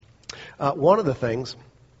One of the things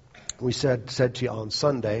we said to you on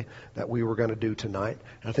Sunday that we were going to do tonight,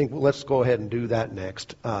 and I think let's go ahead and do that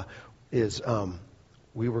next, is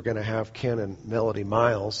we were going to have Ken and Melody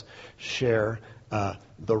Miles share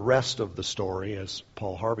the rest of the story, as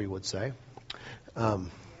Paul Harvey would say,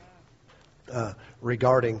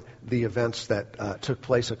 regarding the events that took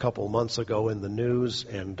place a couple months ago in the news,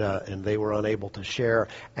 and they were unable to share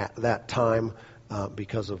at that time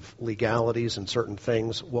because of legalities and certain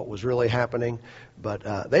things what was really happening.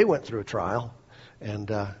 But they went through a trial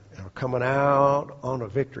and are coming out on a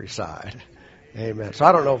victory side. Amen. So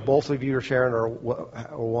I don't know if both of you are sharing or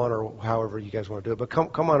one or however you guys want to do it, but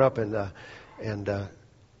come on up and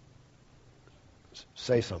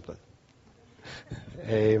say something.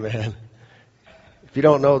 Amen. If you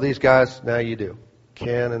don't know these guys, now you do.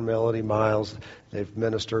 Ken and Melody Miles, they've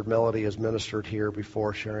ministered. Melody has ministered here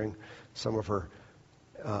before, sharing some of her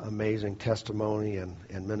amazing testimony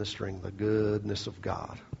and ministering the goodness of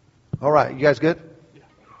God. All right, you guys good? Yeah.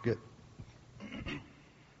 Good.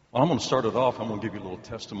 Well, I'm going to start it off. I'm going to give you a little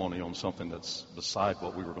testimony on something that's beside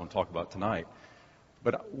what we were going to talk about tonight.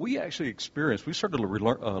 But we actually we started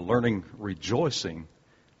learning rejoicing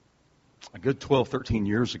a good 12, 13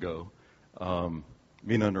 years ago,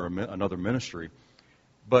 being under another ministry.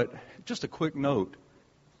 But just a quick note.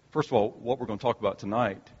 First of all, what we're going to talk about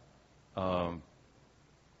tonight,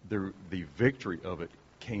 the victory of it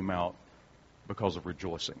came out because of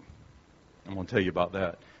rejoicing. I'm going to tell you about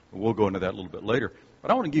that. We'll go into that a little bit later. But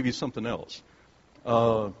I want to give you something else.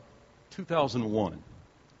 2001,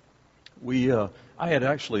 we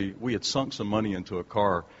had sunk some money into a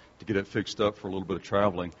car to get it fixed up for a little bit of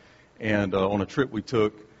traveling. And on a trip we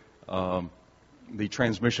took, the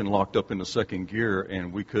transmission locked up in the second gear,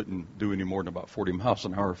 and we couldn't do any more than about 40 miles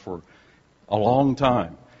an hour for a long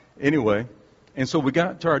time. Anyway, and so we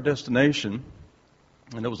got to our destination,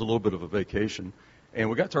 and it was a little bit of a vacation. And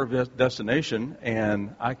we got to our destination,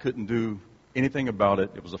 and I couldn't do anything about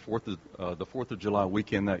it. It was the 4th of July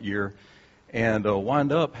weekend that year, and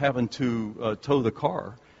wind up having to tow the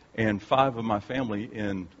car, and 5 of my family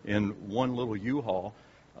in one little U-Haul,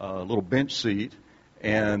 little bench seat,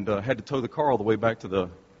 and had to tow the car all the way back to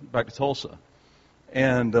Tulsa.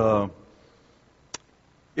 And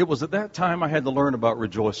it was at that time I had to learn about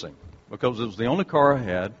rejoicing, because it was the only car I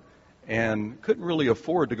had, and couldn't really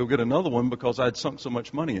afford to go get another one because I'd sunk so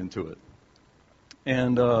much money into it.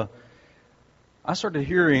 And I started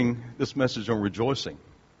hearing this message on rejoicing,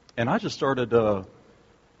 and I just started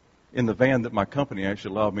in the van that my company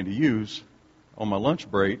actually allowed me to use on my lunch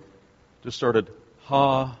break, just started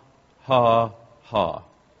ha, ha, ha.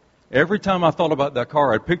 Every time I thought about that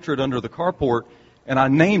car, I'd picture it under the carport, and I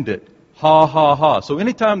named it ha, ha, ha. So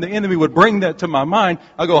anytime the enemy would bring that to my mind,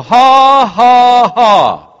 I go ha, ha,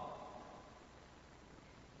 ha.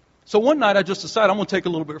 So one night I just decided I'm going to take it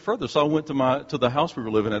a little bit further. So I went to the house we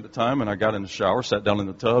were living at the time, and I got in the shower, sat down in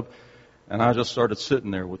the tub, and I just started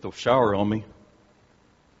sitting there with the shower on me.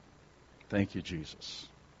 Thank you, Jesus.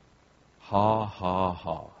 Ha, ha,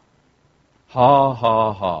 ha. Ha,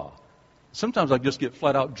 ha, ha. Sometimes I just get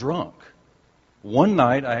flat out drunk. One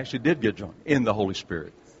night I actually did get drunk in the Holy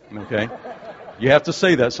Spirit. Okay? You have to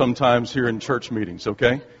say that sometimes here in church meetings,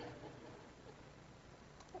 okay?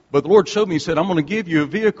 But the Lord showed me, He said, I'm going to give you a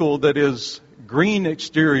vehicle that is green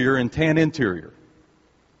exterior and tan interior.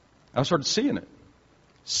 I started seeing it.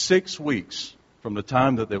 6 weeks from the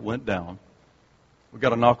time that it went down, we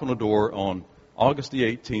got a knock on the door on August the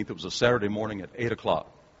 18th. It was a Saturday morning at 8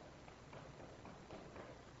 o'clock.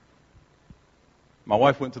 My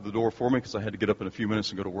wife went to the door for me because I had to get up in a few minutes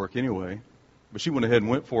and go to work anyway. But she went ahead and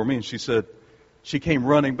went for me, and she said, she came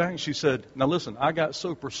running back, and she said, now listen, I got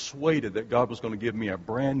so persuaded that God was going to give me a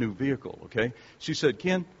brand new vehicle, okay? She said,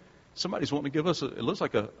 Ken, somebody's wanting to give us, it looks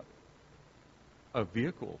like a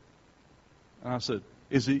vehicle. And I said,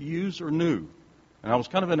 is it used or new? And I was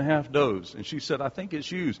kind of in a half doze, and she said, I think it's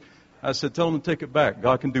used. I said, tell them to take it back.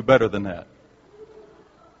 God can do better than that.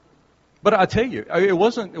 But I tell you, it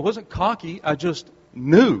wasn't cocky. I just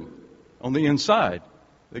knew on the inside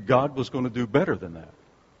that God was going to do better than that.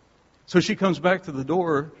 So she comes back to the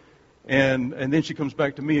door, and then she comes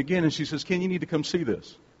back to me again, and she says, Ken, you need to come see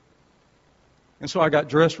this. And so I got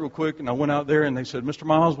dressed real quick, and I went out there, and they said, Mr.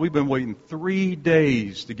 Miles, we've been waiting 3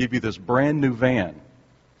 days to give you this brand new van.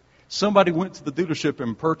 Somebody went to the dealership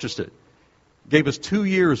and purchased it, gave us 2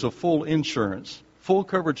 years of full insurance, full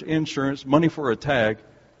coverage insurance, money for a tag,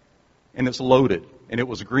 and it's loaded. And it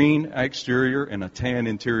was a green exterior and a tan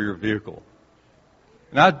interior vehicle.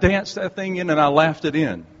 And I danced that thing in, and I laughed it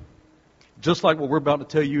in. Just like what we're about to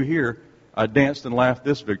tell you here, I danced and laughed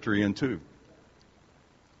this victory in too.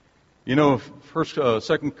 You know,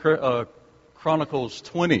 Second Chronicles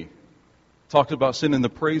 20 talked about sending the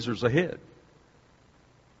praisers ahead.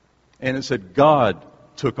 And it said God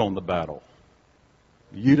took on the battle.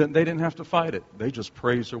 They didn't have to fight it. They just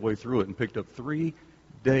praised their way through it and picked up 3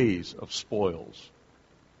 days of spoils.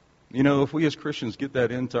 You know, if we as Christians get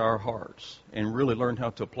that into our hearts and really learn how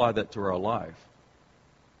to apply that to our life,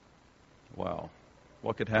 wow,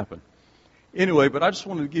 what could happen? Anyway, but I just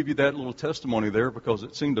wanted to give you that little testimony there because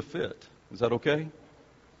it seemed to fit. Is that okay?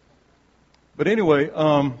 But anyway,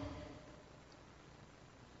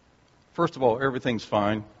 first of all, everything's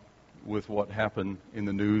fine with what happened in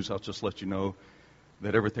the news. I'll just let you know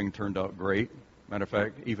that everything turned out great. Matter of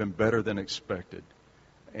fact, even better than expected.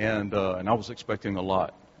 And I was expecting a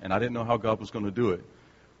lot. And I didn't know how God was going to do it.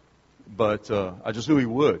 But I just knew He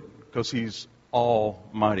would, because He's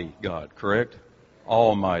Almighty God, correct?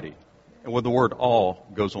 Almighty. And when the word all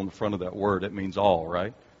goes on the front of that word, it means all,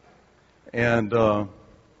 right? And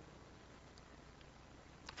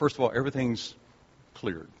first of all, everything's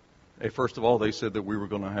cleared. First of all, they said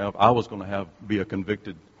that I was going to be a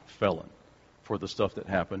convicted felon for the stuff that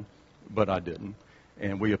happened, but I didn't.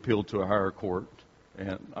 And we appealed to a higher court.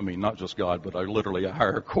 And I mean, not just God, but literally a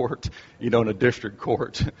higher court, in a district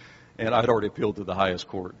court. And I'd already appealed to the highest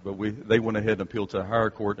court. But they went ahead and appealed to a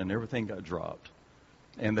higher court, and everything got dropped.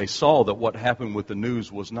 And they saw that what happened with the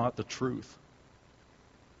news was not the truth.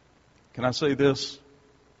 Can I say this?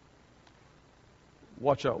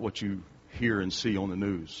 Watch out what you hear and see on the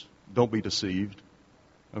news. Don't be deceived,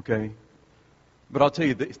 okay? But I'll tell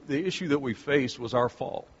you, the issue that we faced was our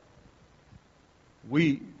fault.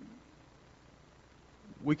 We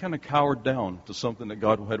kind of cowered down to something that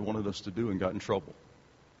God had wanted us to do and got in trouble.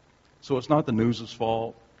 So it's not the news's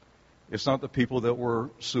fault. It's not the people that were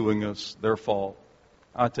suing us, their fault.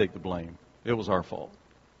 I take the blame. It was our fault.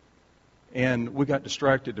 And we got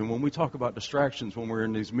distracted. And when we talk about distractions when we're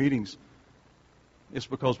in these meetings, it's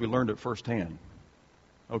because we learned it firsthand.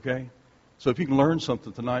 Okay? So if you can learn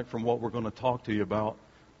something tonight from what we're going to talk to you about,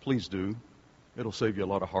 please do. It'll save you a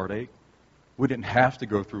lot of heartache. We didn't have to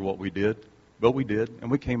go through what we did, but we did,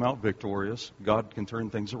 and we came out victorious. God can turn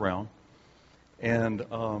things around. And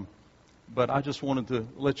but I just wanted to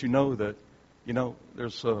let you know that,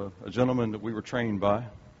 there's a gentleman that we were trained by,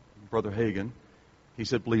 Brother Hagin. He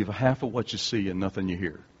said, believe half of what you see and nothing you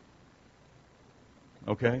hear.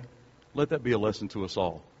 Okay? Let that be a lesson to us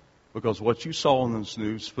all. Because what you saw in those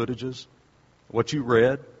news footages, what you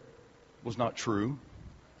read, was not true.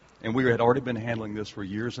 And we had already been handling this for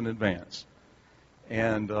years in advance.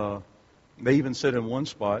 And they even said in one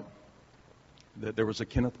spot that there was a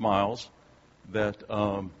Kenneth Miles that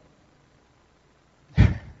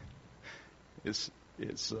it's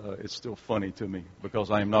still funny to me because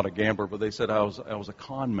I am not a gambler, but they said I was a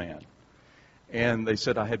con man. And they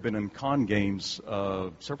said I had been in con games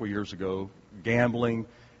several years ago, gambling,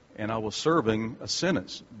 and I was serving a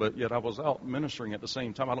sentence, but yet I was out ministering at the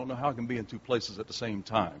same time. I don't know how I can be in two places at the same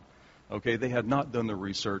time. Okay, they had not done the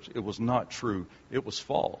research. It was not true. It was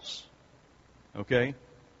false. Okay?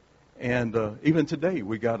 And even today,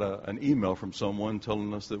 we got an email from someone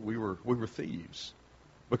telling us that we were thieves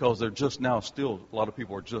because they're just now still, a lot of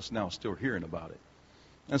people are just now still hearing about it.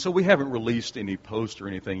 And so we haven't released any post or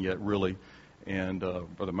anything yet, really. And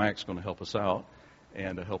Brother Mac's going to help us out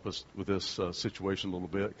and help us with this situation a little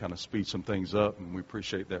bit, kind of speed some things up, and we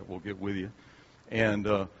appreciate that. We'll get with you. And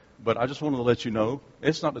but I just wanted to let you know,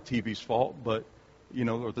 it's not the TV's fault, but,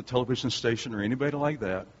 or the television station or anybody like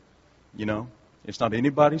that, it's not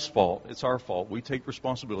anybody's fault. It's our fault. We take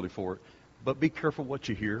responsibility for it. But be careful what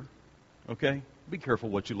you hear, okay? Be careful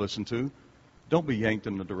what you listen to. Don't be yanked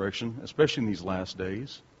in the direction, especially in these last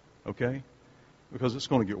days, okay? Because it's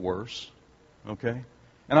going to get worse, okay?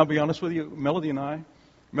 And I'll be honest with you, Melody and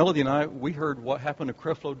I, we heard what happened to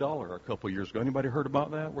Creflo Dollar a couple of years ago. Anybody heard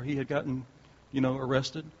about that, where he had gotten,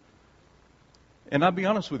 arrested? And I'll be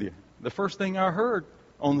honest with you, the first thing I heard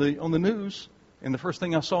on the news and the first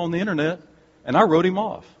thing I saw on the internet, and I wrote him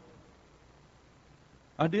off.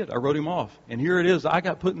 I did. I wrote him off. And here it is. I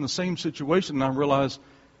got put in the same situation, and I realized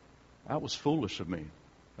that was foolish of me.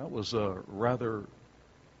 That was rather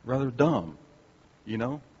dumb,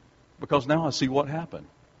 because now I see what happened.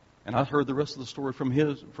 And I heard the rest of the story from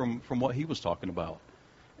what he was talking about.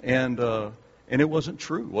 And it wasn't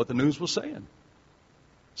true what the news was saying.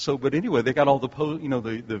 So, but anyway, they got all the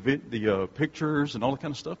pictures and all that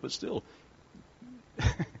kind of stuff, but still,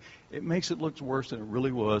 it makes it look worse than it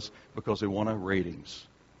really was because they want our ratings.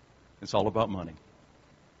 It's all about money.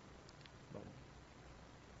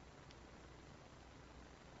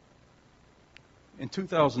 In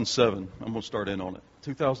 2007, I'm going to start in on it.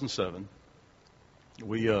 2007,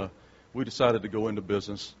 we we decided to go into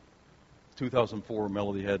business. 2004,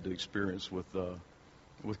 Melody had the experience with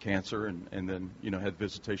cancer, and then had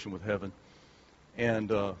visitation with heaven,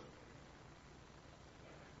 and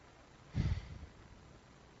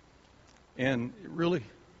really,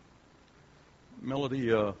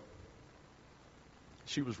 Melody,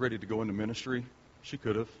 she was ready to go into ministry. She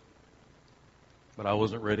could have, but I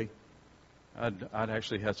wasn't ready. I'd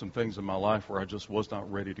actually had some things in my life where I just was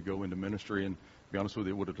not ready to go into ministry, and to be honest with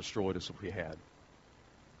you, it would have destroyed us if we had.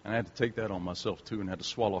 And I had to take that on myself too, and had to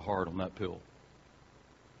swallow hard on that pill.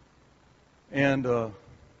 And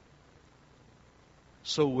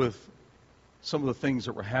so with some of the things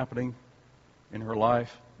that were happening in her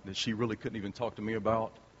life that she really couldn't even talk to me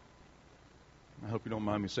about, I hope you don't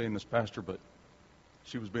mind me saying this, Pastor, but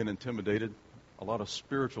she was being intimidated. A lot of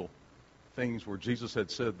spiritual things where Jesus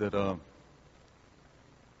had said that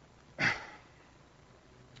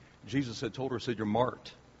Jesus had told her, said, you're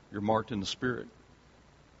marked in the Spirit.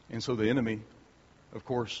 And so the enemy, of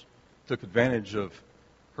course, took advantage of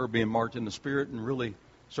her being marked in the Spirit and really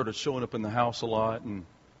started showing up in the house a lot. And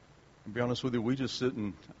to be honest with you, we just sit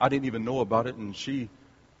and I didn't even know about it. And she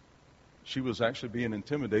was actually being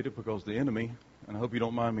intimidated because the enemy, and I hope you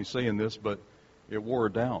don't mind me saying this, but it wore her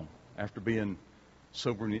down after being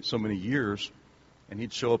so many years. And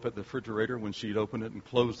he'd show up at the refrigerator when she'd open it and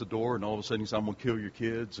close the door, and all of a sudden he'd say, I'm going to kill your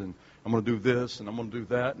kids, and I'm going to do this, and I'm going to do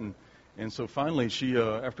that. And so finally, she,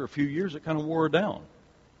 after a few years, it kind of wore her down.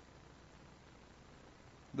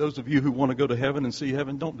 Those of you who want to go to heaven and see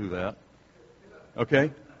heaven, don't do that.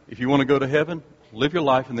 Okay? If you want to go to heaven, live your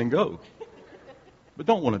life and then go. But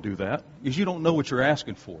don't want to do that, because you don't know what you're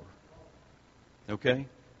asking for. Okay?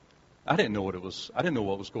 I didn't know what it was. I didn't know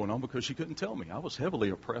what was going on because she couldn't tell me. I was heavily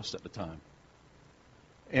oppressed at the time.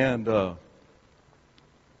 And so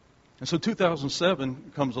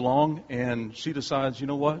 2007 comes along, and she decides, you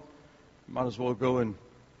know what? Might as well go and,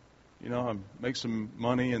 make some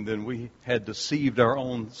money. And then we had deceived our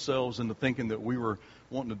own selves into thinking that we were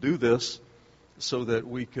wanting to do this so that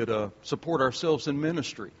we could support ourselves in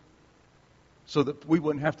ministry, so that we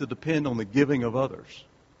wouldn't have to depend on the giving of others.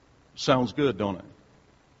 Sounds good, don't it?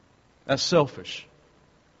 That's selfish.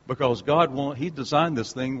 Because God He designed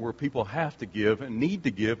this thing where people have to give and need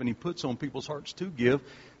to give, and He puts on people's hearts to give,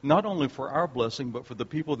 not only for our blessing, but for the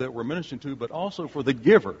people that we're ministering to, but also for the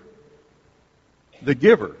giver. The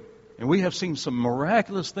giver. And we have seen some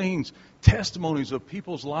miraculous things, testimonies of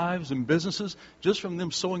people's lives and businesses, just from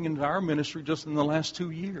them sowing into our ministry just in the last 2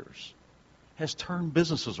 years. Has turned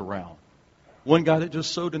businesses around. One guy that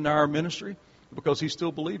just sowed into our ministry because he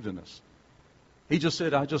still believed in us. He just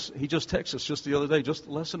said, he just texted us just the other day, just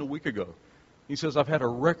less than a week ago. He says, I've had a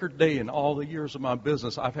record day in all the years of my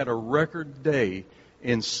business. I've had a record day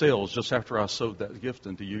in sales just after I sowed that gift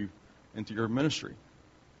into your ministry.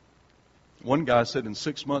 One guy said in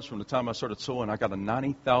 6 months from the time I started sowing, I got a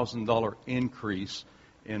 $90,000 increase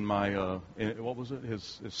in my, what was it,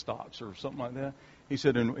 his stocks or something like that. He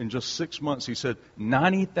said in just 6 months, he said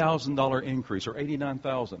 $90,000 increase, or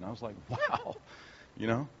 $89,000. I was like, wow,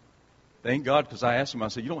 Thank God, because I asked him, I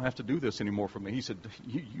said, you don't have to do this anymore for me. He said,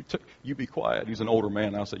 you be quiet. He's an older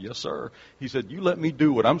man. I said, yes, sir. He said, you let me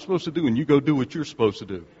do what I'm supposed to do, and you go do what you're supposed to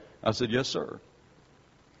do. I said, yes, sir.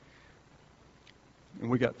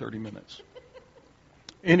 And we got 30 minutes.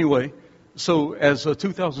 Anyway, so as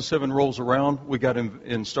 2007 rolls around, we got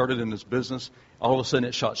started in this business. All of a sudden,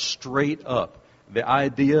 it shot straight up. The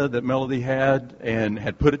idea that Melody had and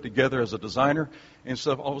had put it together as a designer and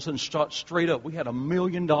stuff, all of a sudden shot straight up. We had $1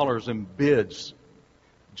 million in bids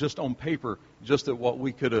just on paper, just at what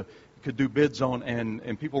we could do bids on,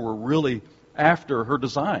 and people were really after her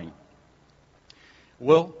design.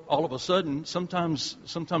 Well, all of a sudden, sometimes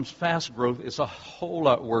fast growth is a whole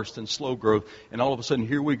lot worse than slow growth, and all of a sudden,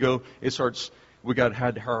 here we go. We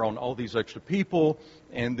had her on all these extra people,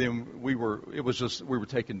 and then we were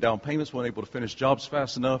taking down payments, weren't able to finish jobs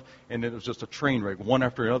fast enough, and it was just a train wreck, one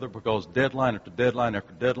after another, because deadline after deadline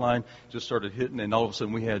after deadline just started hitting, and all of a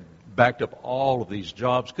sudden we had backed up all of these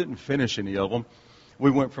jobs, couldn't finish any of them. We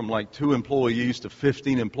went from like 2 employees to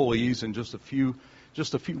 15 employees in just a few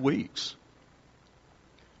weeks.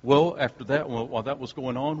 Well, after that, while that was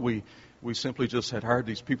going on, we simply just had hired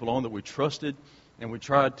these people on that we trusted, and we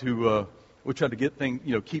tried to get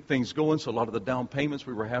keep things going. So a lot of the down payments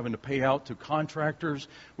we were having to pay out to contractors,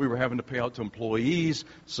 we were having to pay out to employees,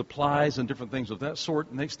 supplies, and different things of that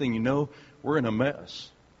sort. Next thing you know, we're in a mess.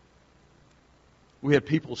 We had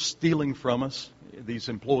people stealing from us, these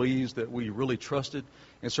employees that we really trusted,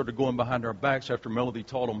 and started going behind our backs after Melody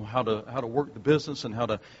taught them how to work the business and how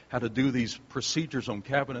to do these procedures on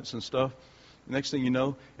cabinets and stuff. The next thing you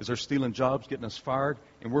know is they're stealing jobs, getting us fired,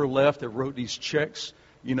 and we're left that wrote these checks,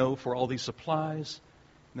 for all these supplies.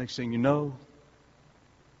 Next thing you know,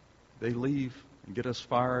 they leave and get us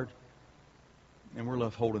fired, and we're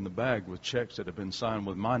left holding the bag with checks that have been signed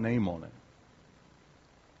with my name on it.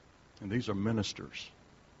 And these are ministers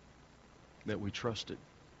that we trusted.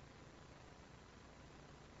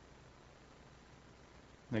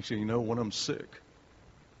 Next thing you know, one of them's sick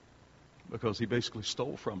because he basically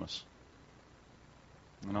stole from us.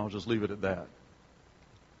 And I'll just leave it at that.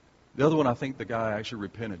 The other one, I think the guy actually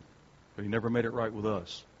repented, but he never made it right with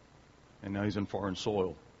us. And now he's in foreign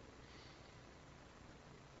soil.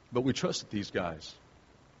 But we trusted these guys.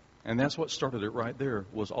 And that's what started it right there,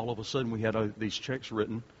 was all of a sudden we had these checks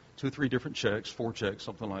written, 2 or 3 different checks, 4 checks,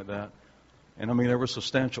 something like that. And I mean, they were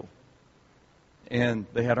substantial. And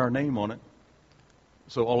they had our name on it.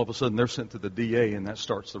 So all of a sudden they're sent to the DA, and that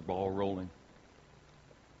starts the ball rolling.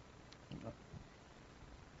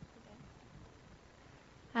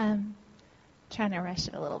 Trying to rush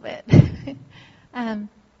it a little bit.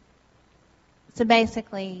 So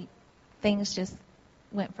basically, things just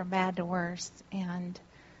went from bad to worse, and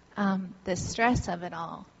the stress of it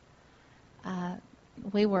all.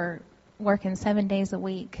 We were working 7 days a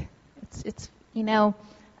week.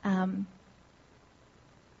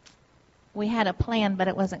 We had a plan, but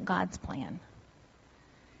it wasn't God's plan.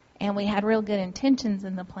 And we had real good intentions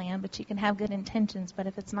in the plan, but you can have good intentions, but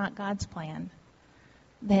if it's not God's plan,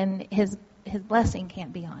 then His blessing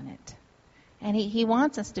can't be on it. And He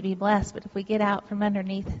wants us to be blessed, but if we get out from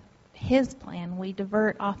underneath His plan, we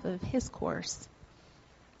divert off of His course.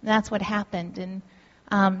 And that's what happened. And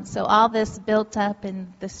so all this built up,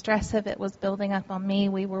 and the stress of it was building up on me.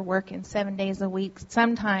 We were working 7 days a week,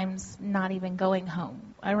 sometimes not even going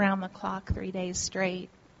home, around the clock, 3 days straight.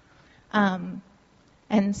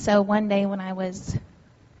 And so one day when I was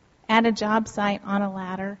at a job site on a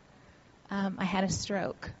ladder, I had a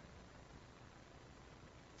stroke.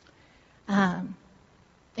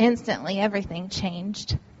 Instantly, everything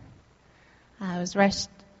changed. I was rushed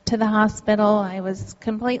to the hospital. I was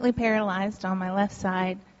completely paralyzed on my left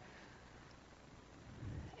side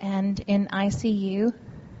and in ICU.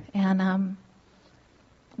 And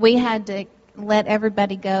we had to let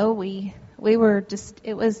everybody go. We were just,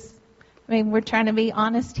 we're trying to be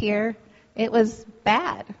honest here. It was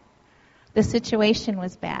bad. The situation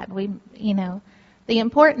was bad. The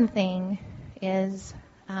important thing is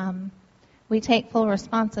we take full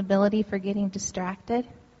responsibility for getting distracted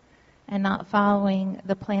and not following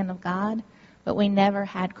the plan of God, but we never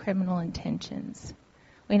had criminal intentions.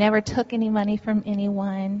 We never took any money from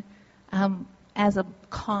anyone as a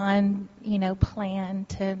plan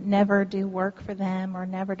to never do work for them or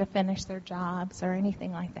never to finish their jobs or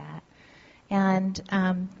anything like that. And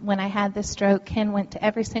when I had this stroke, Ken went to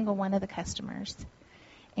every single one of the customers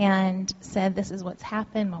and said, "This is what's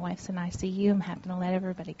happened. My wife's in ICU. I'm having to let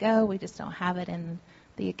everybody go. We just don't have it in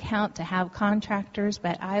the account to have contractors,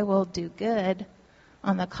 but I will do good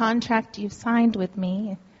on the contract you've signed with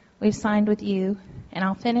me. We've signed with you, and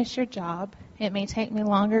I'll finish your job. It may take me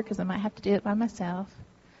longer because I might have to do it by myself,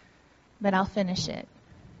 but I'll finish it."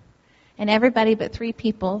 And everybody but 3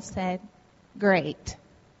 people said, "Great."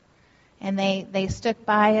 And they stuck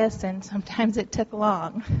by us, and sometimes it took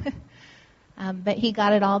long. But he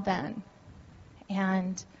got it all done.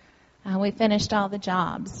 And we finished all the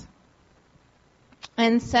jobs.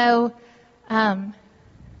 And so,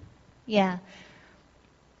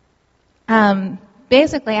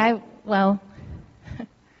 basically,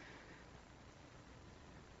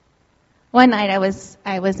 one night I was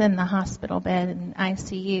in the hospital bed in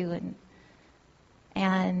ICU,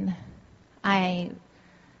 and I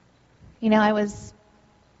was...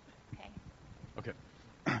 Okay.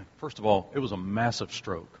 First of all, it was a massive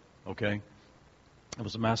stroke, okay? It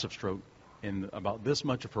was a massive stroke. And about this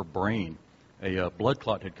much of her brain, a blood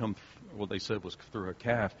clot had come, what they said was through her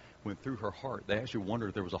calf, went through her heart. They actually wondered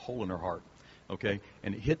if there was a hole in her heart, okay?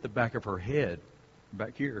 And it hit the back of her head,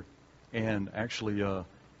 back here, and actually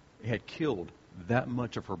had killed that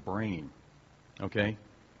much of her brain, okay?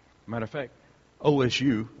 Matter of fact,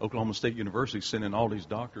 OSU, Oklahoma State University, sent in all these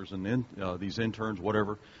doctors and these interns,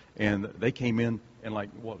 whatever, and they came in and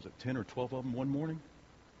 10 or 12 of them one morning?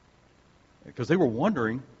 Because they were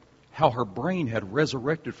wondering how her brain had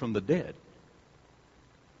resurrected from the dead.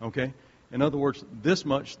 Okay? In other words, this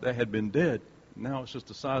much that had been dead, now it's just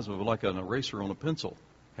the size of like an eraser on a pencil,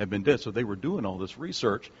 had been dead. So they were doing all this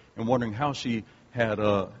research and wondering how she had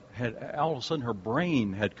all of a sudden her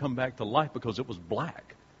brain had come back to life because it was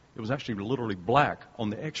black. It was actually literally black on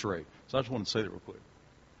the x-ray. So I just wanted to say that real quick.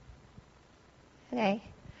 Okay.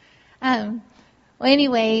 Well,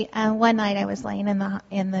 anyway, one night I was laying in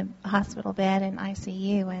the hospital bed in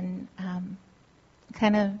ICU and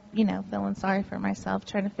kind of, feeling sorry for myself,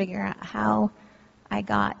 trying to figure out how I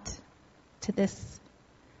got to this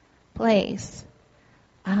place.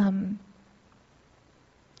 And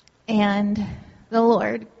the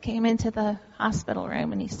Lord came into the hospital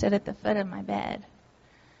room and he stood at the foot of my bed.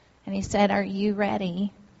 And he said, "Are you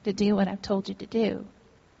ready to do what I've told you to do?"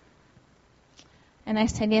 And I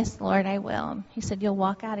said, "Yes, Lord, I will." He said, "You'll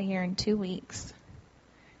walk out of here in 2 weeks."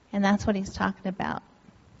 And that's what he's talking about.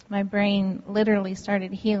 My brain literally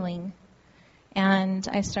started healing, and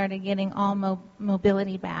I started getting all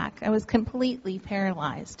mobility back. I was completely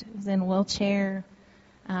paralyzed. I was in a wheelchair,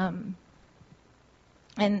 and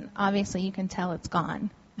obviously you can tell it's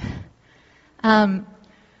gone.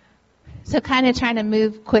 So kind of trying to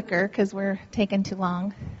move quicker because we're taking too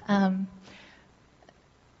long.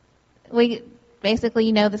 We basically,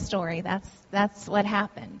 you know the story. That's what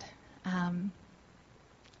happened.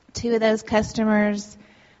 2 of those customers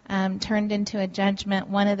turned into a judgment.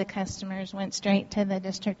 One of the customers went straight to the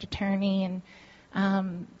district attorney, and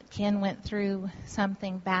Ken went through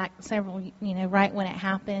something back several, right when it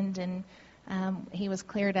happened, and he was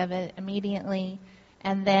cleared of it immediately.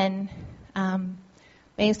 And then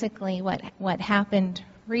basically what happened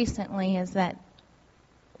recently is that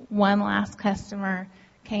one last customer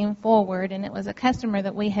came forward, and it was a customer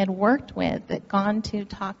that we had worked with, that gone to,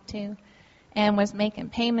 talked to, and was making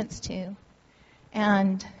payments to.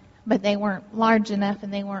 But they weren't large enough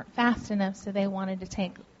and they weren't fast enough, so they wanted to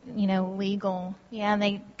take, legal. Yeah, and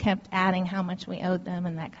they kept adding how much we owed them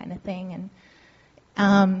and that kind of thing.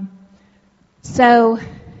 And so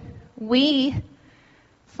we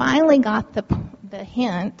finally got the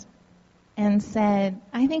hint and said,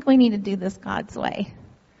 "I think we need to do this God's way."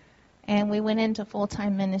 And we went into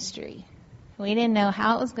full-time ministry. We didn't know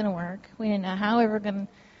how it was going to work. We didn't know how we were going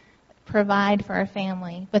to provide for our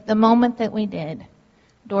family. But the moment that we did,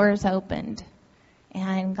 doors opened.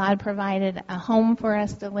 And God provided a home for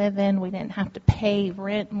us to live in. We didn't have to pay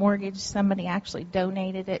rent, mortgage. Somebody actually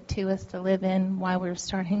donated it to us to live in while we were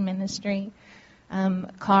starting ministry.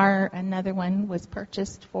 A car, another one, was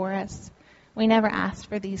purchased for us. We never asked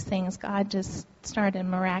for these things. God just started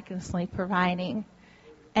miraculously providing.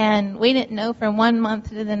 And we didn't know from one month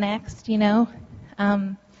to the next,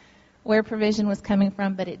 where provision was coming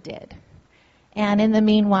from, but it did. And in the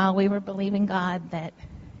meanwhile, we were believing God that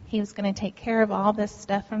he was going to take care of all this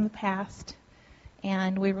stuff from the past,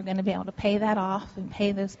 and we were going to be able to pay that off and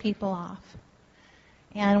pay those people off.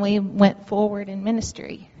 And we went forward in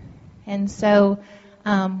ministry. And so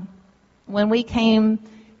when we came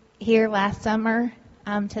here last summer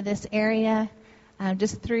to this area,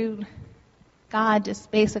 just through God just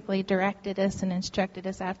basically directed us and instructed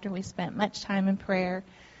us after we spent much time in prayer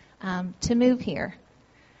to move here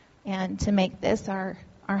and to make this our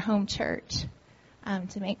home church,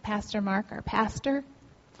 to make Pastor Mark our pastor.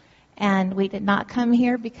 And we did not come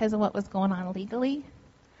here because of what was going on legally.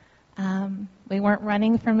 We weren't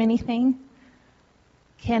running from anything.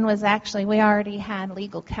 Ken was actually, we already had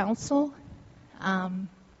legal counsel. And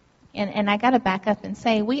I got to back up and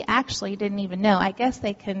say, we actually didn't even know. I guess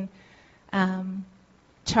they can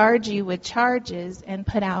charge you with charges and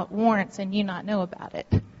put out warrants and you not know about it.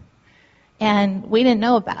 And we didn't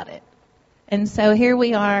know about it. And so here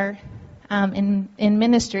we are in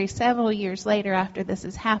ministry several years later after this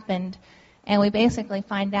has happened, and we basically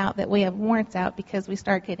find out that we have warrants out because we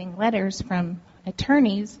start getting letters from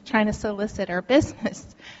attorneys trying to solicit our business,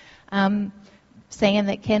 saying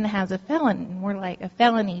that Ken has a felony. And we're like, a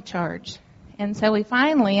felony charge. And so we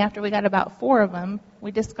finally, after we got about 4 of them,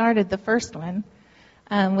 we discarded the first one.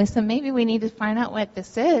 We said, maybe we need to find out what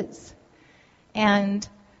this is. And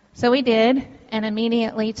so we did, and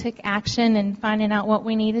immediately took action in finding out what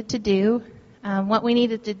we needed to do. What we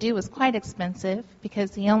needed to do was quite expensive,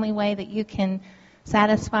 because the only way that you can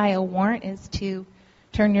satisfy a warrant is to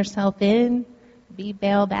turn yourself in, be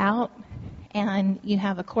bailed out, and you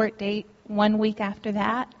have a court date 1 week after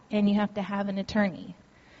that, and you have to have an attorney,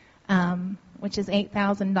 which is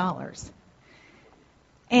 $8,000.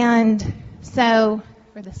 And so,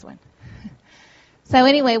 for this one. So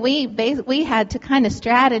anyway, we had to kind of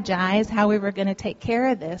strategize how we were going to take care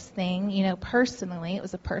of this thing, personally. It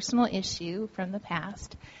was a personal issue from the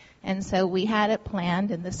past. And so we had it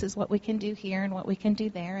planned, and this is what we can do here and what we can do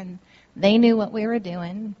there. And they knew what we were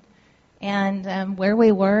doing and where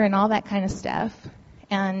we were and all that kind of stuff.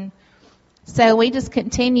 And so we just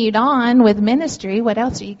continued on with ministry. What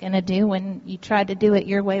else are you going to do when you tried to do it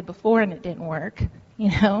your way before and it didn't work,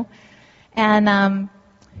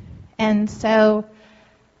 And so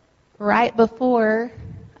right before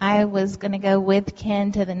I was going to go with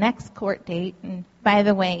Ken to the next court date. And by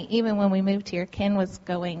the way, even when we moved here, Ken was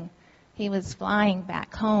he was flying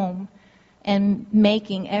back home and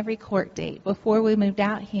making every court date. Before we moved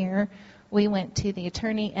out here, we went to the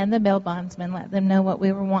attorney and the bail bondsman, let them know what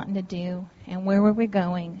we were wanting to do and where we were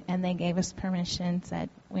going, and they gave us permission, said,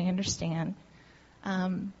 we understand.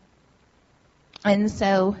 And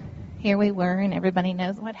so here we were, and everybody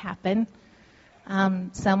knows what happened.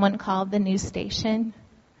 Someone called the news station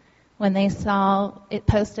when they saw it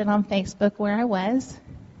posted on Facebook where I was.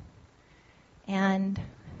 And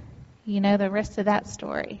you know the rest of that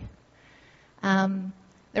story.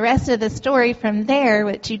 The rest of the story from there,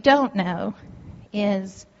 which you don't know,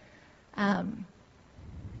 is, when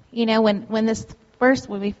this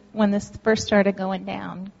first started going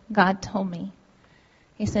down, God told me.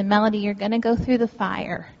 He said, Melody, you're going to go through the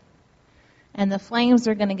fire, and the flames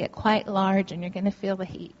are going to get quite large, and you're going to feel the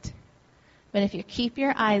heat. But if you keep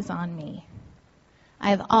your eyes on me,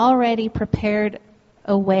 I've already prepared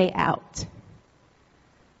a way out.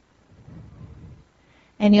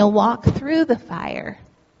 And you'll walk through the fire.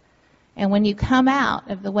 And when you come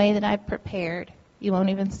out of the way that I've prepared, you won't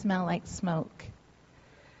even smell like smoke.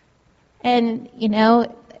 And,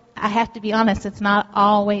 I have to be honest, it's not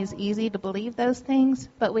always easy to believe those things,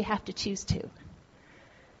 but we have to choose to.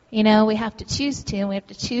 We have to choose to, and we have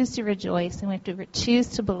to choose to rejoice, and we have to choose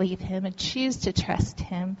to believe Him and choose to trust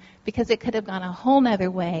Him, because it could have gone a whole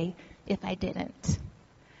other way if I didn't.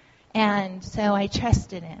 And so I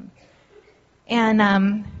trusted Him.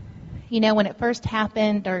 And, when it first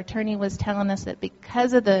happened, our attorney was telling us that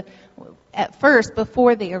because of at first,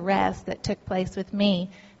 before the arrest that took place with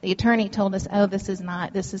me, the attorney told us,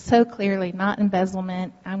 this is so clearly not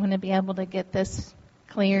embezzlement. I'm going to be able to get this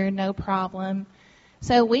clear, no problem.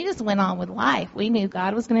 So we just went on with life. We knew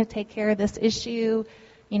God was going to take care of this issue.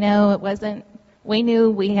 We knew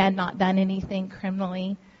we had not done anything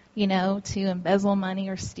criminally, to embezzle money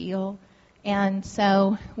or steal. And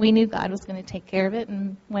so we knew God was going to take care of it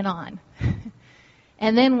and went on.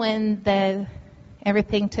 And then when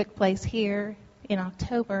everything took place here in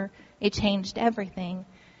October, it changed everything.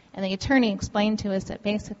 And the attorney explained to us that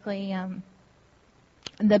basically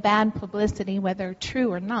the bad publicity, whether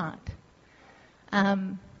true or not,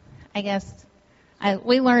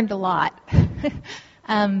 we learned a lot.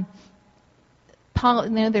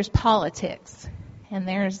 There's politics and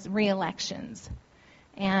there's re-elections.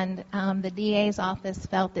 And the DA's office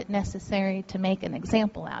felt it necessary to make an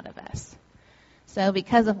example out of us. So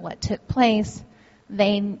because of what took place,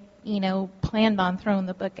 they, planned on throwing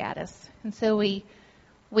the book at us. And so we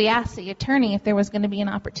asked the attorney if there was going to be an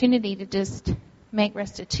opportunity to just make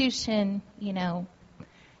restitution, and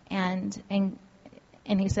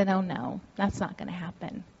he said, oh, no, that's not going to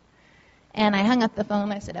happen. And I hung up the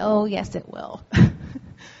phone. I said, oh, yes, it will.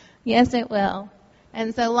 Yes, it will.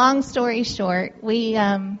 And so long story short, we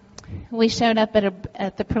showed up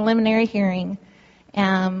at the preliminary hearing,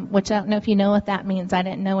 which I don't know if you know what that means. I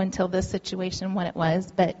didn't know until this situation what it was.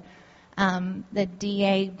 But the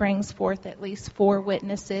DA brings forth at least 4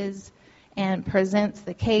 witnesses and presents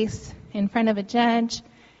the case in front of a judge.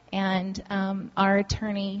 And our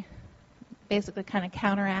attorney basically kind of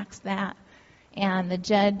counteracts that. And the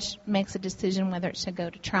judge makes a decision whether it should go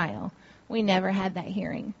to trial. We never had that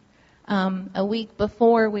hearing. A week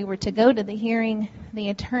before we were to go to the hearing, the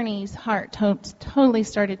attorney's heart totally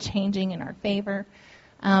started changing in our favor.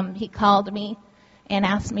 He called me and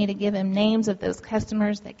asked me to give him names of those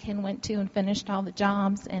customers that Ken went to and finished all the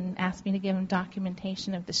jobs, and asked me to give him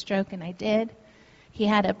documentation of the stroke, and I did. He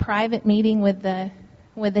had a private meeting with the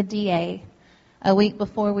DA a week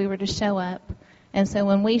before we were to show up. And so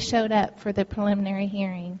when we showed up for the preliminary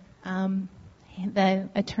hearing, the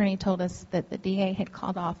attorney told us that the DA had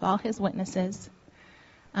called off all his witnesses.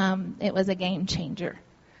 It was a game changer,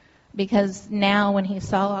 because now when he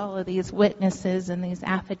saw all of these witnesses and these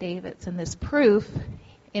affidavits and this proof,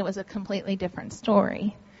 it was a completely different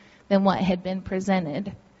story than what had been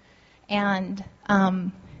presented. And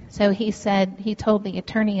so he told the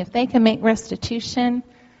attorney, if they can make restitution,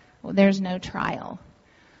 there's no trial.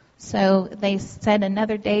 So they set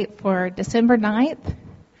another date for December 9th.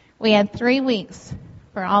 We had 3 weeks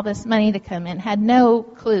for all this money to come in. Had no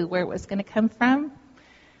clue where it was going to come from.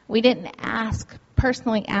 We didn't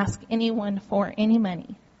personally ask anyone for any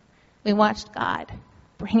money. We watched God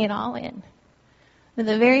bring it all in. At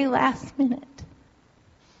the very last minute,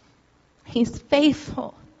 He's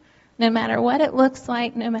faithful. No matter what it looks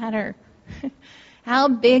like, no matter how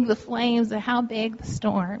big the flames or how big the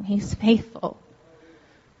storm, He's faithful.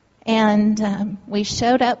 And we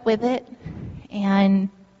showed up with it, and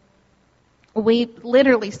we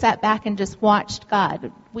literally sat back and just watched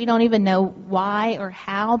God. We don't even know why or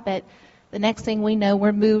how, but the next thing we know,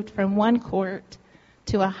 we're moved from one court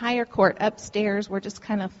to a higher court upstairs. We're just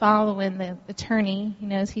kind of following the attorney,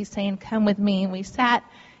 as he's saying, come with me. And we sat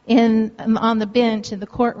on the bench in the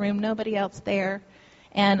courtroom, nobody else there.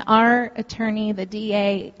 And our attorney, the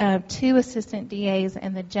DA, 2 assistant DAs,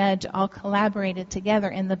 and the judge all collaborated together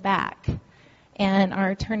in the back. And our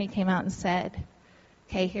attorney came out and said,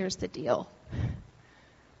 okay, here's the deal.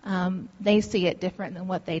 They see it different than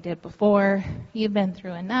what they did before. You've been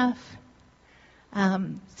through enough.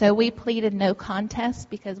 So we pleaded no contest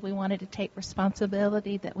because we wanted to take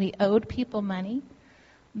responsibility that we owed people money,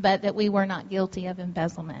 but that we were not guilty of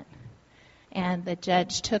embezzlement. And the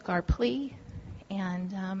judge took our plea,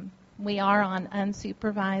 and we are on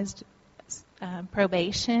unsupervised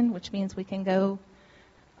probation, which means we can go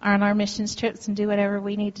on our missions trips and do whatever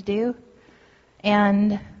we need to do.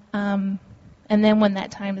 And then when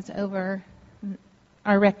that time is over,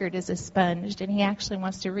 our record is expunged, and he actually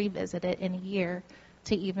wants to revisit it in a year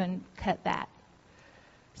to even cut that.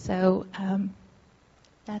 So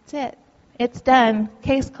that's it. It's done.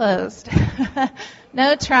 Case closed.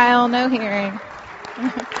 No trial, no hearing.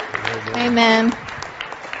 Amen.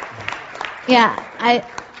 Yeah.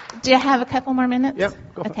 Do you have a couple more minutes? Yep.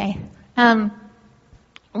 Go for it. Okay.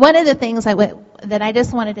 One of the things that I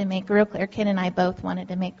just wanted to make real clear, Ken and I both wanted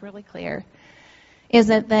to make really clear, is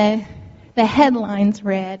that the headlines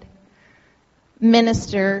read,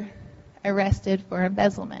 "Minister arrested for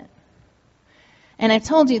embezzlement." And I've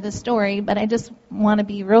told you the story, but I just want to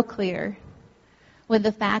be real clear with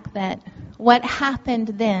the fact that what happened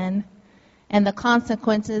then and the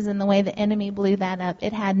consequences and the way the enemy blew that up,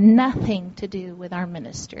 it had nothing to do with our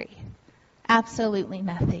ministry. Absolutely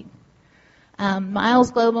nothing.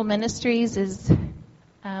 Miles Global Ministries is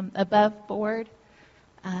above board.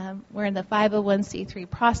 We're in the 501c3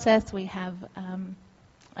 process. We have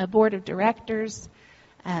a board of directors.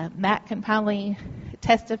 Matt can probably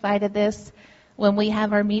testify to this. When we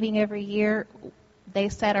have our meeting every year, they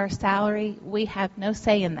set our salary. We have no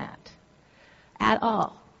say in that at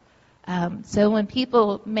all. So when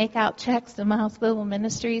people make out checks to Miles Global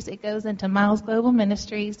Ministries, it goes into Miles Global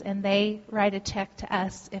Ministries, and they write a check to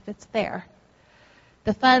us if it's there.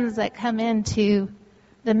 The funds that come into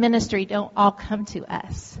the ministry don't all come to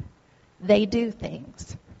us. They do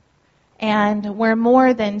things. And we're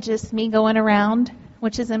more than just me going around,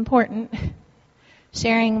 which is important,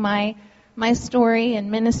 sharing my story and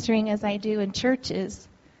ministering as I do in churches.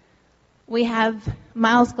 We have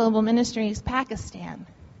Miles Global Ministries Pakistan.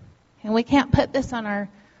 And we can't put this on our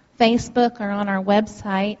Facebook or on our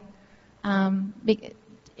website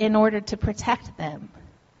in order to protect them.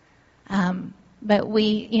 But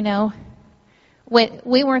we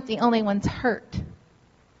weren't the only ones hurt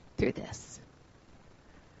through this.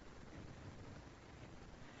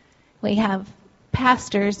 We have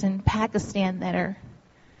pastors in Pakistan that are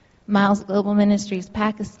Miles Global Ministries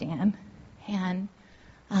Pakistan, and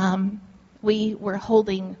we were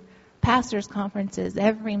holding pastors' conferences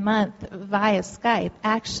every month via Skype,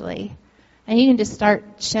 actually. And you can just start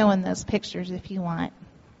showing those pictures if you want.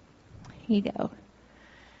 Here you go.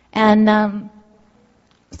 And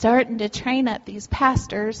starting to train up these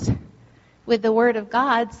pastors with the Word of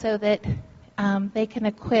God so that they can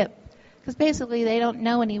equip. Because basically they don't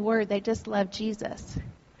know any word, they just love Jesus.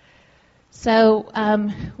 So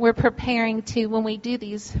we're preparing to, when we do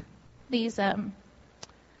these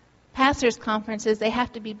pastors' conferences, they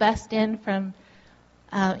have to be bussed in from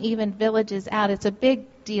even villages out. It's a big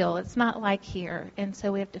deal. It's not like here. And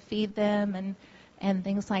so we have to feed them and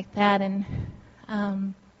things like that,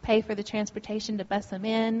 and pay for the transportation to bus them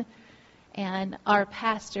in. And our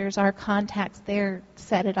pastors, our contacts there,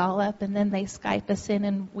 set it all up, and then they Skype us in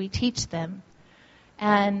and we teach them.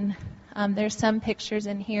 And there's some pictures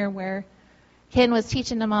in here where Ken was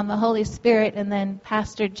teaching them on the Holy Spirit, and then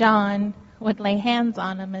Pastor John would lay hands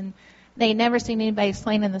on them, and they never seen anybody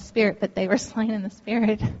slain in the Spirit, but they were slain in the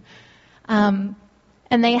Spirit. And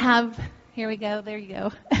they have, here we go, there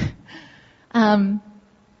you go.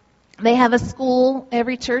 They have a school.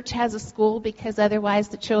 Every church has a school because otherwise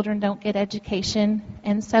the children don't get education.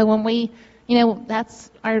 And so when we, that's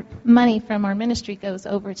our money from our ministry goes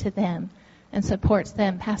over to them and supports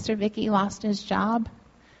them. Pastor Vicky lost his job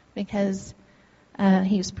because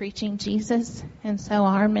he was preaching Jesus. And so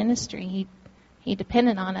our ministry, he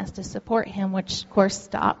depended on us to support him, which of course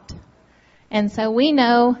stopped. And so we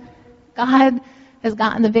know God has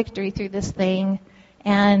gotten the victory through this thing,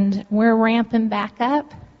 and we're ramping back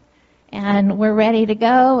up. And we're ready to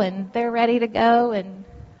go, and they're ready to go, and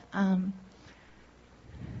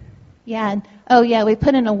Yeah. Oh, yeah, we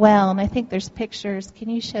put in a well, and I think there's pictures. Can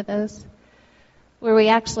you show those? Where we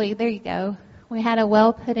actually, there you go. We had a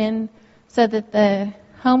well put in so that the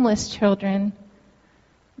homeless children,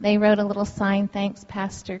 they wrote a little sign, thanks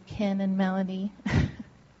Pastor Ken and Melody,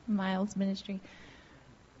 Miles Ministry.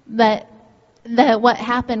 But what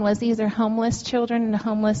happened was these are homeless children,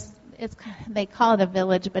 and they call it a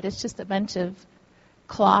village, but it's just a bunch of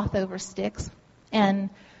cloth over sticks. And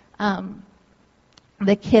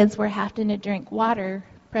the kids were having to drink water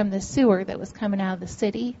from the sewer that was coming out of the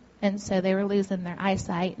city, and so they were losing their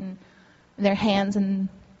eyesight and their hands and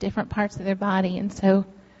different parts of their body. And so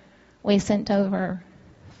we sent over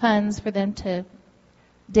funds for them to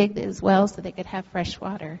dig these wells so they could have fresh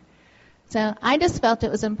water. So I just felt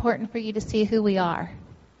it was important for you to see who we are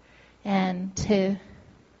and to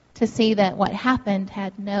see that what happened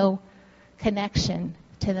had no connection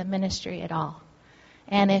to the ministry at all.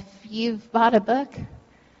 And if you've bought a book,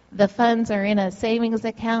 the funds are in a savings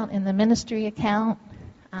account in the ministry account,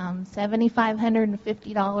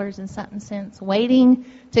 $7,550 and something cents, waiting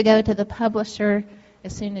to go to the publisher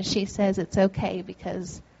as soon as she says it's okay,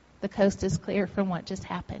 because the coast is clear from what just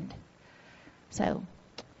happened. So,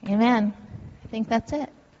 amen. I think that's it.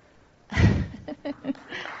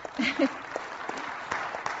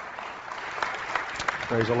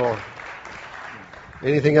 Praise the Lord.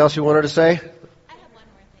 Anything else you wanted to say? I have one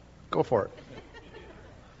more thing. Go for it.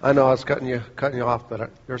 I know I was cutting you off,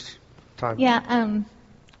 but there's time. Yeah.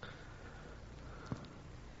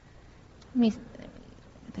 Let me do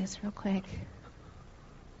this real quick.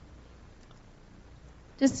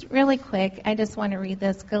 Just really quick, I just want to read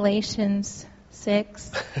this. Galatians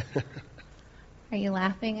 6. Are you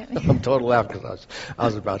laughing at me? I'm totally laughing because I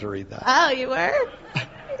was about to read that. Oh, you were?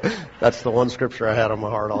 That's the one scripture I had on my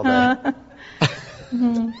heart all day.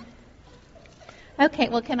 Mm-hmm. Okay,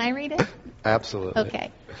 well, can I read it? Absolutely. Okay.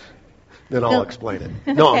 Then I'll explain it.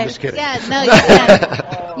 No, Okay. I'm just kidding. Yeah, no,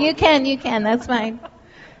 you can. You can. That's fine.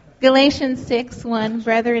 Galatians 6:1,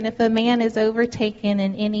 brethren, if a man is overtaken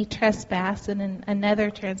in any trespass, and in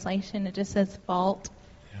another translation it just says fault,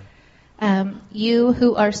 you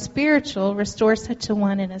who are spiritual, restore such a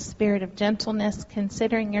one in a spirit of gentleness,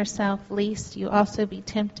 considering yourself, lest you also be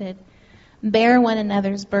tempted. Bear one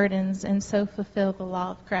another's burdens, and so fulfill the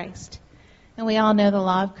law of Christ. And we all know the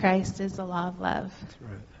law of Christ is the law of love. That's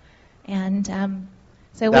right. And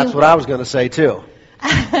so That's what I was going to say too.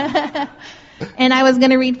 And I was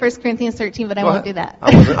going to read 1 Corinthians 13, but I won't do that.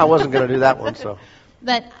 I wasn't going to do that one. So.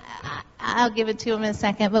 But I'll give it to him in a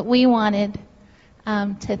second. But we wanted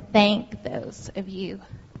to thank those of you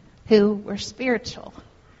who were spiritual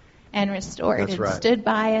and restored That's and right. stood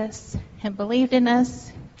by us and believed in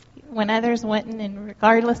us when others wouldn't, and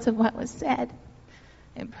regardless of what was said,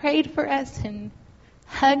 and prayed for us and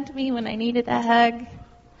hugged me when I needed a hug.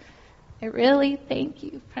 I really thank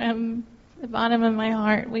you from the bottom of my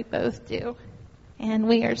heart. We both do. And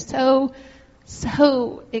we are so,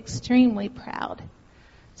 so extremely proud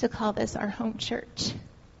to call this our home church.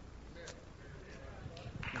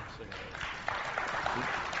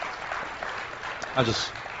 I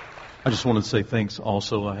just wanted to say thanks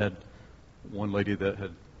also. I had one lady that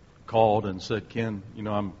had called and said, Ken,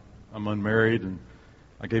 I'm unmarried, and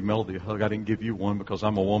I gave Melody a hug. I didn't give you one because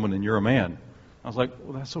I'm a woman and you're a man. I was like,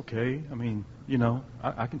 well, that's okay. I mean,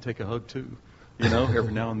 I can take a hug too,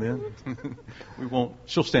 every now and then.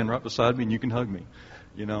 She'll stand right beside me and you can hug me,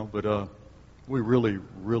 but we really,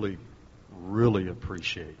 really, really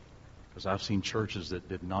appreciate, because I've seen churches that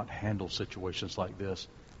did not handle situations like this.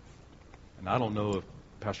 And I don't know if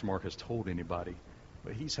Pastor Mark has told anybody,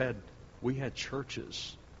 but we had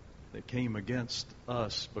churches that came against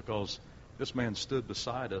us because this man stood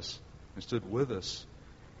beside us and stood with us.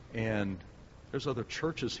 And there's other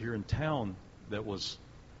churches here in town that was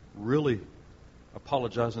really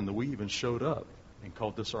apologizing that we even showed up and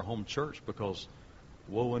called this our home church, because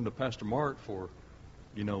woe unto Pastor Mark for,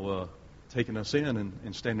 taking us in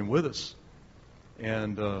and standing with us.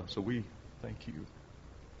 And so we thank you,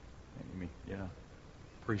 Amy. Yeah,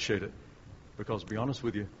 appreciate it. Because to be honest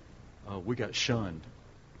with you, we got shunned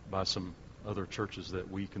by some other churches that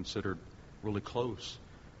we considered really close,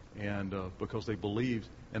 and because they believed.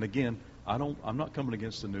 And again, I'm not coming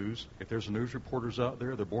against the news. If there's news reporters out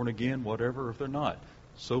there, they're born again, whatever. If they're not,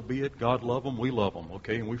 so be it. God love them, we love them,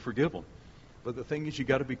 okay, and we forgive them. But the thing is, you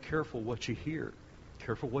got to be careful what you hear,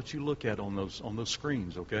 careful what you look at on those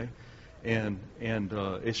screens, okay? And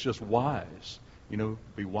it's just wise,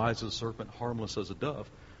 be wise as a serpent, harmless as a dove.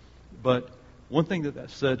 But one thing that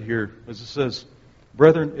said here is, it says,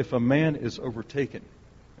 brethren, if a man is overtaken,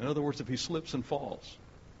 in other words, if he slips and falls,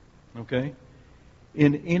 okay,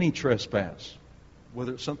 in any trespass,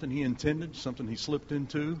 whether it's something he intended, something he slipped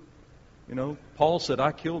into. You know, Paul said,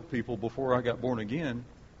 I killed people before I got born again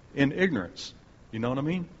in ignorance. You know what I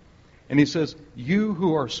mean? And he says, you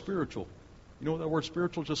who are spiritual. You know what that word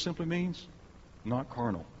spiritual just simply means? Not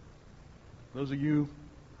carnal. Those of you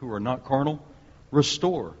who are not carnal,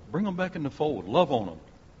 restore. Bring them back in the fold. Love on them.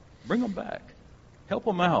 Bring them back. Help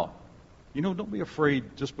them out. You know, don't be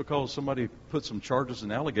afraid just because somebody put some charges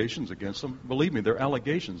and allegations against them. Believe me, they're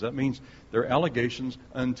allegations. That means they're allegations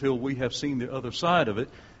until we have seen the other side of it.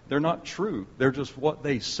 They're not true. They're just what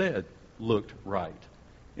they said looked right.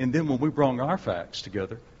 And then when we brought our facts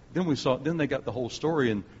together, then they got the whole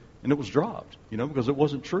story and it was dropped, you know, because it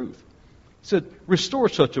wasn't truth. He said, restore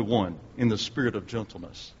such a one in the spirit of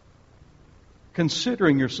gentleness,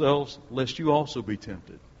 considering yourselves lest you also be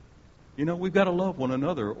tempted. You know, we've got to love one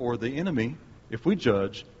another, or the enemy, if we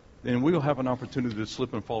judge, then we'll have an opportunity to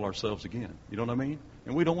slip and fall ourselves again. You know what I mean?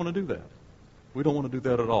 And we don't want to do that. We don't want to do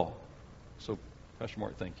that at all. So, Pastor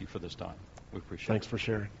Mark, thank you for this time. We appreciate it. Thanks for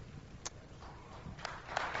sharing.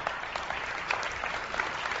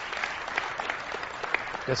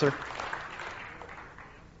 Yes, sir.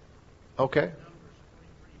 Okay.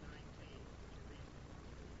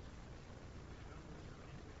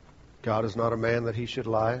 God is not a man that he should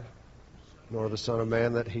lie, nor the Son of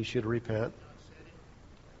Man that he should repent.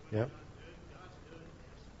 Yeah.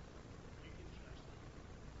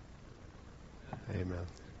 Amen.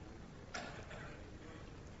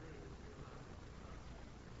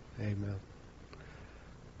 Amen.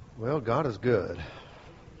 Well, God is good.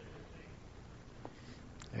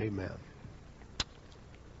 Amen.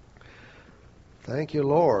 Thank you,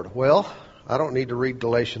 Lord. Well, I don't need to read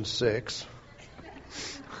Galatians 6.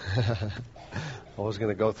 I was going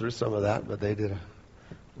to go through some of that, but they did.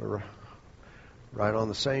 We're right on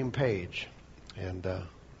the same page. And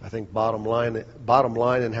I think bottom line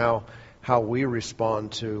in how we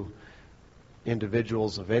respond to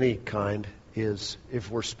individuals of any kind is, if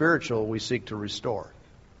we're spiritual, we seek to restore.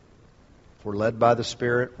 If we're led by the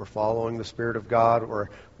Spirit, we're following the Spirit of God,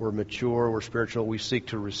 we're mature, we're spiritual, we seek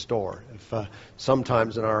to restore. If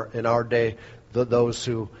sometimes in our day, those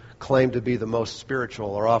who claim to be the most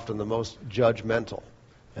spiritual are often the most judgmental,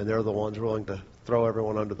 and they're the ones willing to throw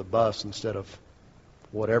everyone under the bus instead of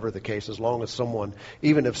whatever the case. As long as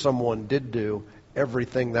even if someone did do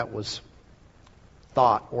everything that was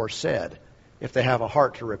thought or said, if they have a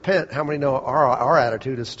heart to repent, how many know our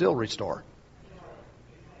attitude is still restore?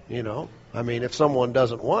 You know, I mean, if someone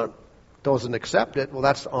doesn't accept it, well,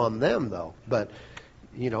 that's on them, though. But,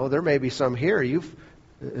 you know, there may be some here.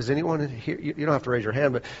 Is anyone here? You don't have to raise your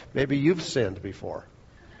hand, but maybe you've sinned before.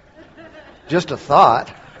 Just a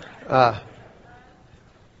thought.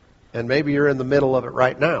 And maybe you're in the middle of it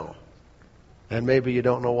right now. And maybe you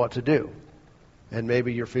don't know what to do. And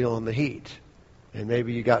maybe you're feeling the heat. And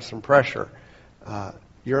maybe you got some pressure.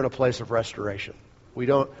 You're in a place of restoration. We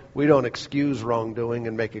don't excuse wrongdoing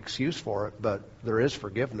and make excuse for it, but there is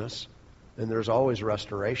forgiveness, and there's always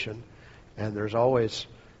restoration, and there's always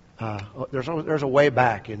there's a way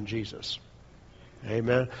back in Jesus.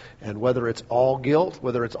 Amen. And whether it's all guilt,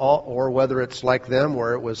 whether it's like them,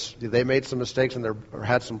 where they made some mistakes and or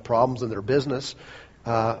had some problems in their business,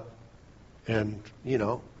 and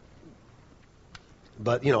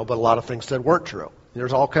but a lot of things said weren't true.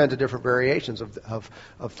 There's all kinds of different variations of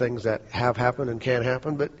things that have happened and can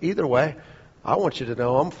happen. But either way, I want you to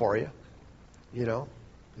know I'm for you. You know,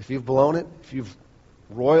 if you've blown it, if you've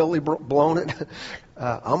royally blown it,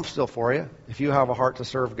 I'm still for you. If you have a heart to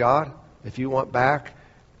serve God, if you want back,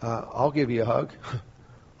 I'll give you a hug.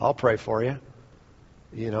 I'll pray for you.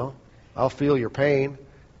 You know, I'll feel your pain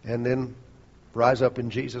and then rise up in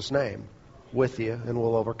Jesus' name with you, and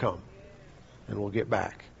we'll overcome. And we'll get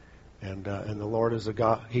back. And the Lord is a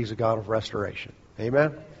God. He's a God of restoration.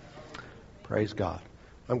 Amen. Praise God.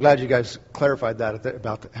 I'm glad you guys clarified that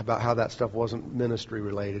about how that stuff wasn't ministry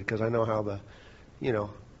related, because I know how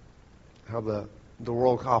the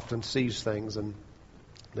world often sees things, and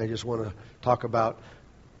they just want to talk about,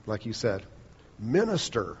 like you said,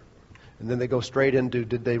 minister, and then they go straight into,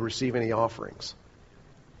 did they receive any offerings?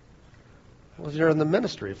 Well, they're in the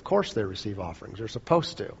ministry. Of course they receive offerings. They're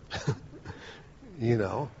supposed to. You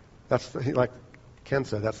know. Like Ken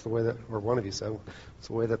said, that's the way that, or one of you said, it's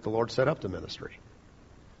the way that the Lord set up the ministry.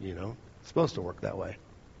 You know, it's supposed to work that way.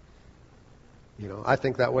 You know, I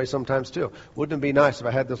think that way sometimes too. Wouldn't it be nice if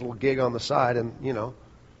I had this little gig on the side and,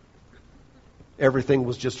 everything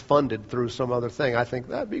was just funded through some other thing? I think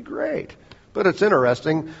that'd be great. But it's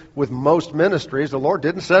interesting, with most ministries, the Lord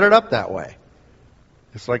didn't set it up that way.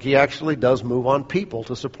 It's like He actually does move on people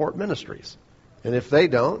to support ministries. And if they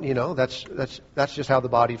don't, that's just how the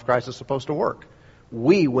body of Christ is supposed to work.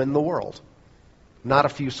 We win the world. Not a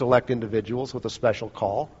few select individuals with a special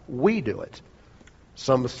call. We do it.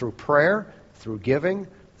 Some is through prayer, through giving,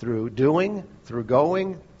 through doing, through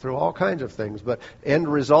going, through all kinds of things. But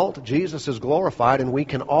end result, Jesus is glorified and we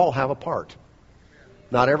can all have a part.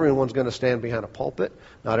 Not everyone's going to stand behind a pulpit.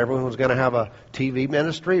 Not everyone's going to have a TV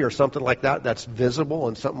ministry or something like that that's visible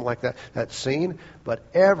and something like that that's seen. But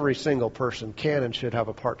every single person can and should have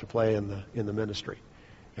a part to play in the ministry.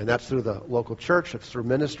 And that's through the local church. It's through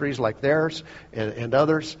ministries like theirs and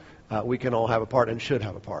others. We can all have a part and should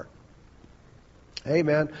have a part.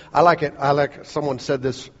 Amen. I like it. Someone said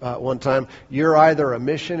this one time. You're either a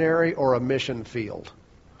missionary or a mission field.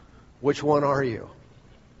 Which one are you?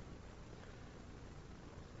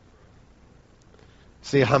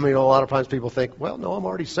 See, I mean, a lot of times people think, well, no, I'm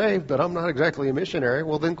already saved, but I'm not exactly a missionary.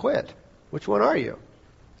 Well, then quit. Which one are you?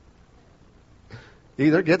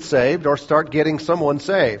 Either get saved or start getting someone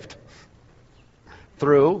saved.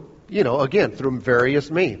 Through, again, through various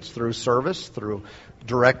means. Through service, through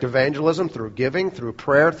direct evangelism, through giving, through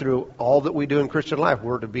prayer, through all that we do in Christian life.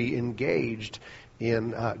 We're to be engaged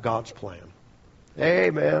in God's plan.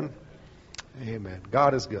 Amen. Amen.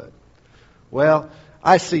 God is good. Well,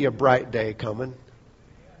 I see a bright day coming.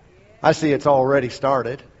 I see it's already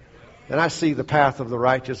started. And I see the path of the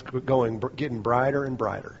righteous getting brighter and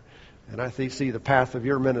brighter. And I see the path of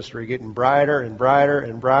your ministry getting brighter and brighter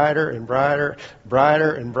and brighter and brighter,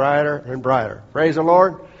 brighter and brighter and brighter. Praise the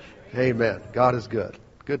Lord. Amen. God is good.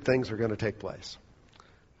 Good things are going to take place.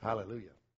 Hallelujah.